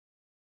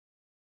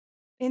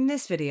In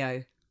this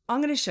video, I'm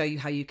going to show you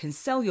how you can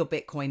sell your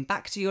Bitcoin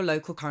back to your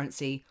local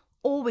currency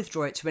or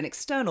withdraw it to an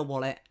external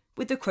wallet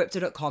with the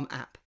Crypto.com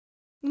app.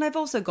 And I've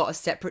also got a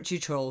separate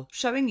tutorial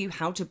showing you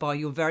how to buy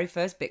your very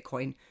first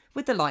Bitcoin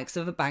with the likes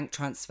of a bank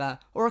transfer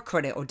or a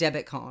credit or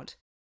debit card.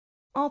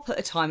 I'll put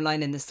a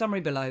timeline in the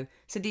summary below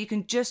so that you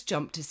can just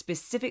jump to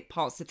specific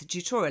parts of the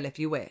tutorial if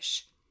you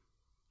wish.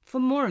 For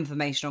more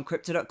information on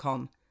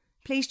Crypto.com,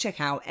 please check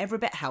out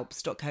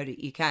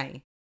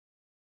everybithelps.co.uk.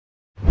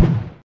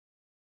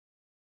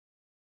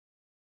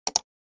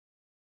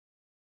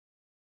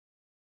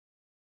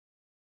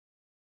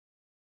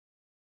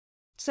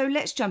 So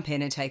let's jump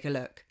in and take a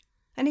look.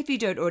 And if you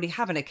don't already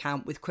have an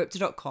account with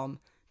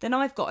Crypto.com, then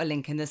I've got a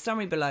link in the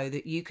summary below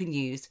that you can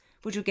use,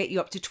 which will get you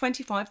up to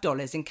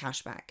 $25 in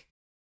cashback.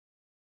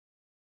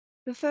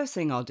 The first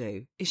thing I'll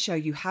do is show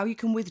you how you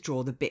can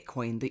withdraw the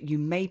Bitcoin that you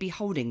may be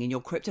holding in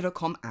your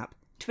Crypto.com app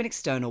to an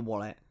external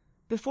wallet,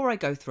 before I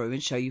go through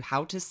and show you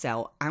how to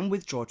sell and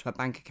withdraw to a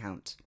bank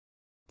account.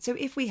 So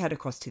if we head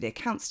across to the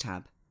Accounts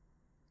tab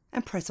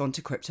and press on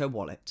to Crypto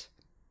Wallet.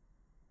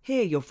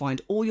 Here you'll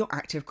find all your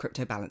active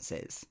crypto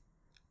balances.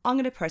 I'm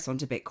going to press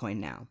onto Bitcoin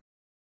now.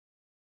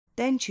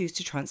 Then choose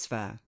to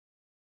transfer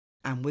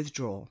and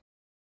withdraw.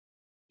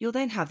 You'll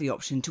then have the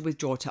option to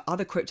withdraw to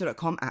other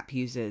Crypto.com app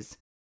users,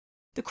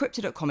 the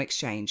Crypto.com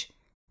exchange,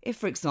 if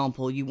for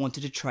example you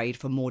wanted to trade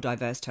for more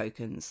diverse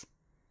tokens,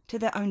 to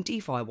their own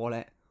DeFi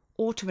wallet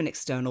or to an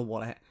external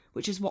wallet,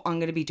 which is what I'm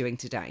going to be doing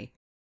today,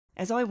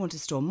 as I want to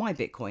store my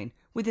Bitcoin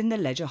within the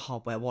Ledger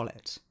hardware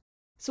wallet.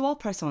 So I'll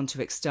press on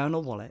to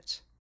External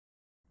Wallet,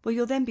 where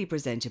you'll then be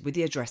presented with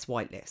the address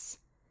whitelist.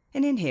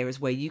 And in here is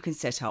where you can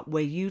set up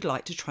where you'd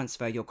like to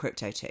transfer your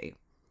crypto to.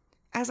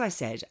 As I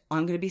said,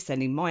 I'm going to be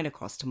sending mine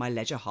across to my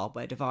Ledger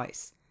hardware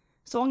device,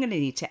 so I'm going to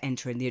need to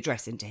enter in the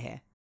address into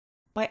here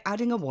by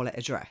adding a wallet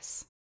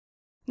address.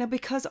 Now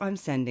because I'm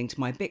sending to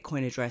my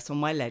Bitcoin address on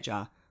my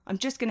Ledger, I'm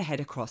just going to head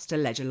across to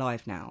Ledger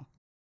Live now.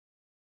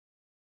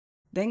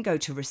 Then go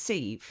to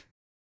Receive.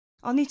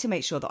 I'll need to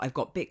make sure that I've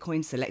got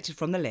Bitcoin selected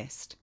from the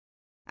list,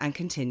 and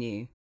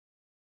continue.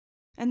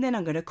 And then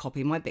I'm going to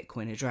copy my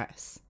Bitcoin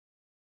address.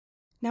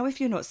 Now if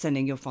you're not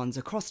sending your funds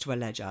across to a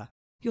ledger,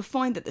 you'll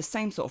find that the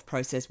same sort of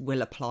process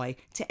will apply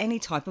to any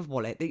type of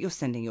wallet that you're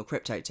sending your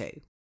crypto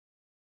to.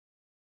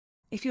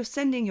 If you're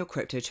sending your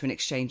crypto to an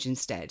exchange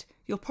instead,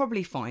 you'll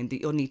probably find that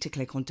you'll need to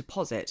click on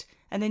Deposit,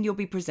 and then you'll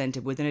be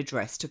presented with an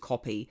address to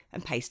copy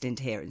and paste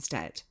into here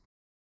instead.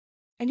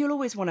 And you'll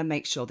always want to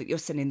make sure that you're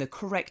sending the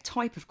correct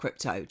type of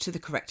crypto to the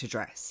correct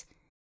address.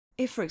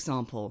 If, for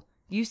example,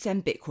 you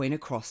send Bitcoin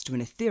across to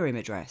an Ethereum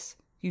address,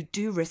 you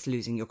do risk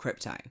losing your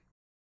crypto.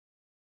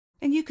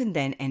 And you can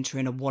then enter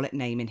in a wallet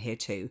name in here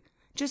too,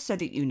 just so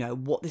that you know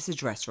what this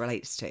address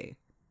relates to.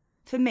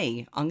 For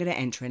me, I'm going to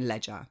enter in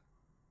Ledger.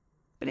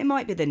 But it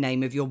might be the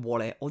name of your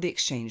wallet or the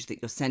exchange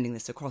that you're sending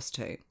this across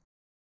to.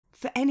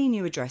 For any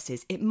new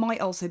addresses, it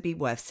might also be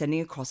worth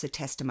sending across a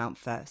test amount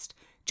first,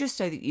 just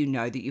so that you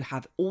know that you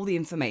have all the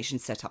information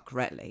set up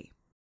correctly.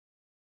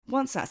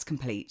 Once that's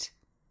complete,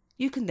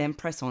 you can then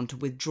press on to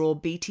withdraw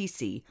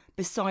BTC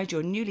beside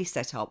your newly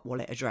set up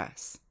wallet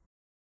address.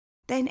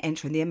 Then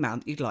enter in the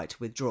amount you'd like to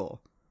withdraw.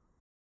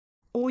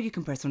 Or you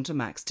can press on to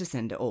max to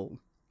send it all.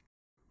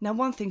 Now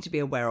one thing to be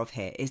aware of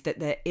here is that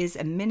there is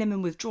a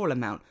minimum withdrawal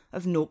amount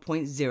of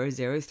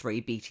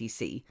 0.003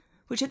 BTC,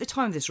 which at the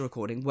time of this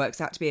recording works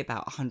out to be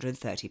about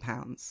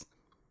 £130.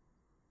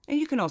 And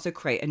you can also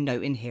create a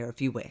note in here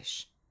if you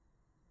wish.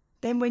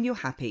 Then when you're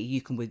happy,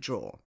 you can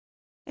withdraw.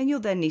 And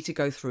you'll then need to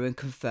go through and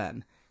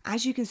confirm.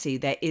 As you can see,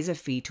 there is a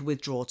fee to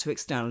withdraw to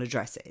external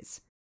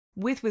addresses.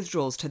 With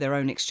withdrawals to their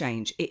own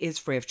exchange, it is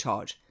free of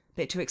charge,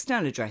 but to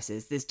external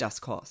addresses, this does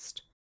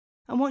cost.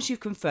 And once you've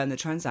confirmed the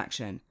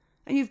transaction,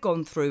 and you've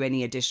gone through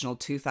any additional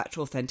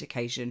two-factor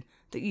authentication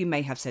that you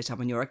may have set up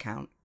on your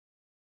account,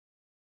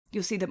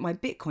 you'll see that my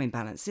Bitcoin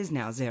balance is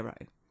now 0.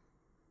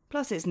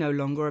 Plus it's no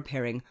longer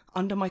appearing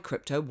under my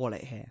crypto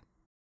wallet here.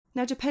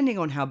 Now depending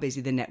on how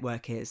busy the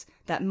network is,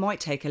 that might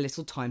take a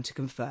little time to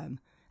confirm,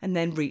 and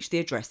then reach the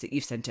address that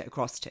you've sent it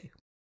across to.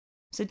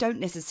 So don't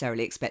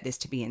necessarily expect this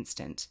to be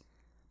instant.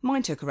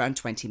 Mine took around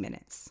 20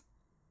 minutes.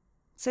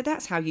 So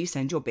that's how you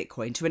send your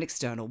Bitcoin to an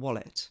external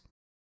wallet.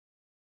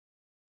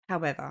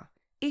 However,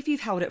 if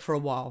you've held it for a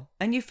while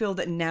and you feel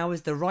that now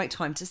is the right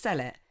time to sell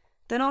it,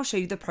 then I'll show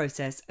you the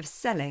process of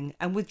selling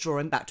and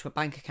withdrawing back to a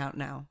bank account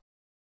now.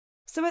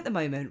 So at the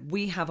moment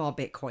we have our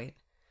Bitcoin,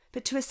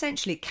 but to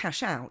essentially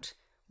cash out,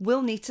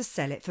 we'll need to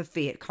sell it for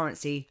fiat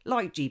currency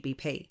like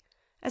GBP,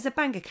 as a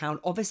bank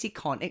account obviously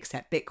can't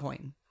accept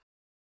Bitcoin.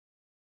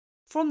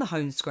 From the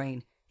home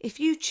screen, if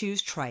you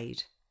choose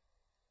Trade,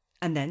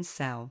 and then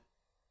Sell,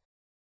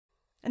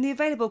 and the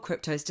available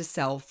cryptos to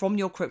sell from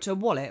your crypto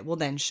wallet will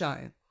then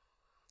show.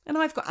 And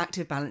I've got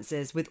active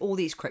balances with all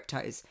these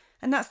cryptos,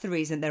 and that's the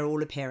reason they're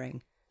all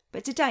appearing.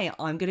 But today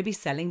I'm going to be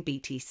selling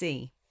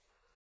BTC.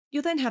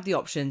 You'll then have the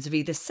options of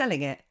either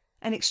selling it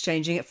and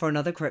exchanging it for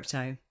another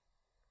crypto.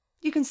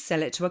 You can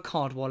sell it to a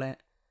card wallet,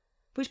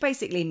 which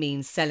basically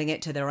means selling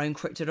it to their own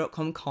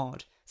Crypto.com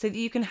card so that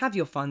you can have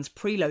your funds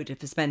preloaded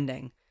for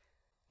spending.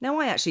 Now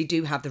I actually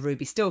do have the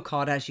Ruby Still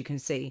card, as you can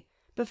see,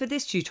 but for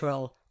this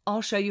tutorial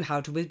I'll show you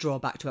how to withdraw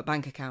back to a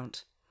bank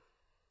account.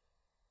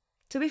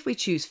 So if we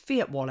choose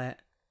Fiat Wallet,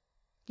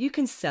 you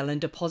can sell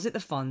and deposit the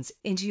funds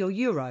into your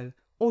Euro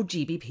or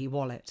GBP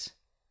wallet.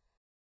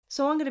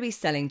 So I'm going to be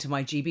selling to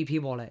my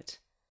GBP wallet,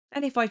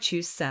 and if I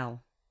choose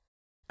Sell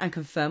and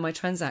confirm my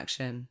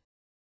transaction,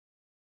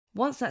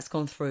 once that's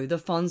gone through, the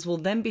funds will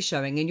then be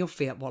showing in your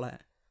Fiat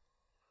wallet.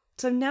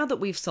 So now that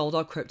we've sold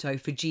our crypto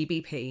for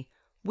GBP,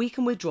 we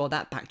can withdraw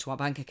that back to our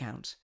bank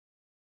account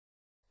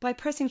by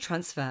pressing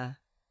Transfer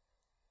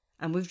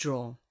and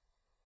Withdraw.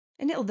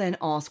 And it'll then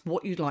ask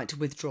what you'd like to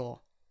withdraw,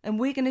 and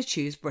we're going to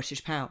choose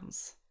British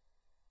pounds.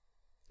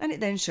 And it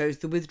then shows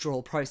the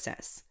withdrawal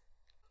process.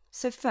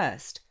 So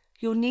first,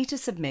 you'll need to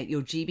submit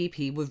your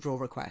GBP withdrawal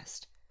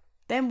request,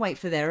 then wait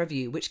for their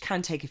review, which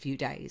can take a few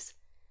days.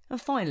 And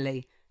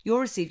finally, you'll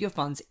receive your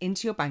funds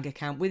into your bank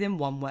account within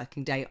 1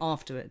 working day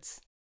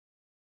afterwards.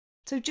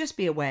 So just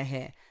be aware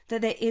here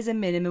that there is a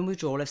minimum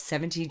withdrawal of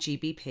 70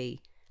 GBP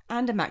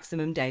and a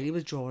maximum daily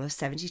withdrawal of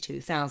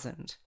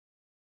 72,000.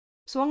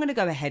 So I'm going to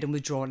go ahead and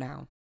withdraw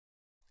now.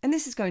 And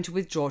this is going to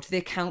withdraw to the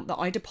account that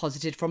I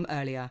deposited from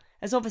earlier,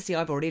 as obviously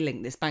I've already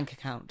linked this bank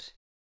account.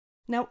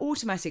 Now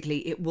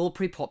automatically it will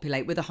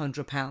pre-populate with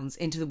 £100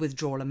 into the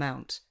withdrawal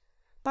amount,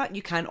 but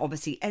you can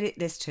obviously edit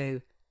this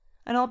too,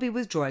 and I'll be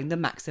withdrawing the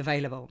max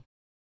available.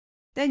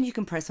 Then you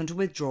can press on to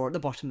withdraw at the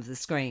bottom of the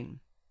screen.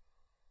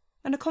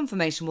 And a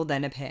confirmation will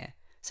then appear,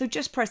 so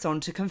just press on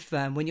to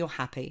confirm when you're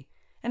happy,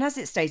 and as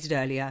it stated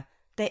earlier,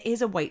 there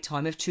is a wait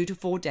time of 2 to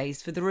 4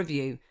 days for the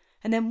review,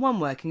 and then 1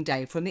 working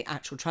day from the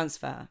actual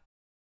transfer.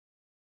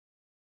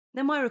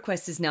 Now my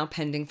request is now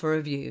pending for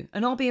review,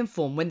 and I'll be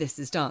informed when this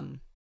is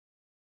done.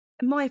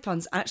 And my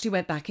funds actually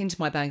went back into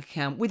my bank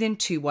account within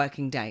 2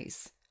 working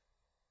days.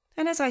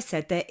 And as I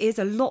said, there is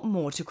a lot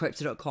more to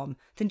Crypto.com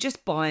than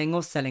just buying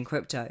or selling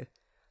crypto.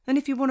 And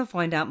if you want to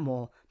find out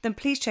more, then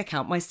please check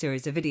out my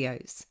series of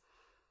videos.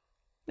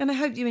 And I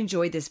hope you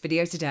enjoyed this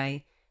video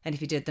today, and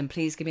if you did, then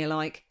please give me a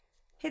like,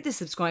 hit the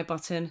subscribe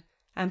button,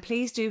 and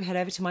please do head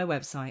over to my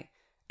website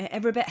at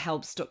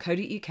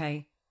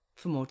everybithelps.co.uk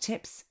for more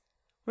tips,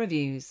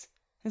 reviews,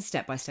 and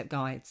step-by-step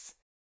guides.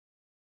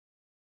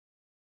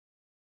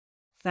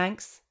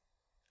 Thanks,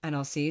 and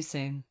I'll see you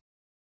soon.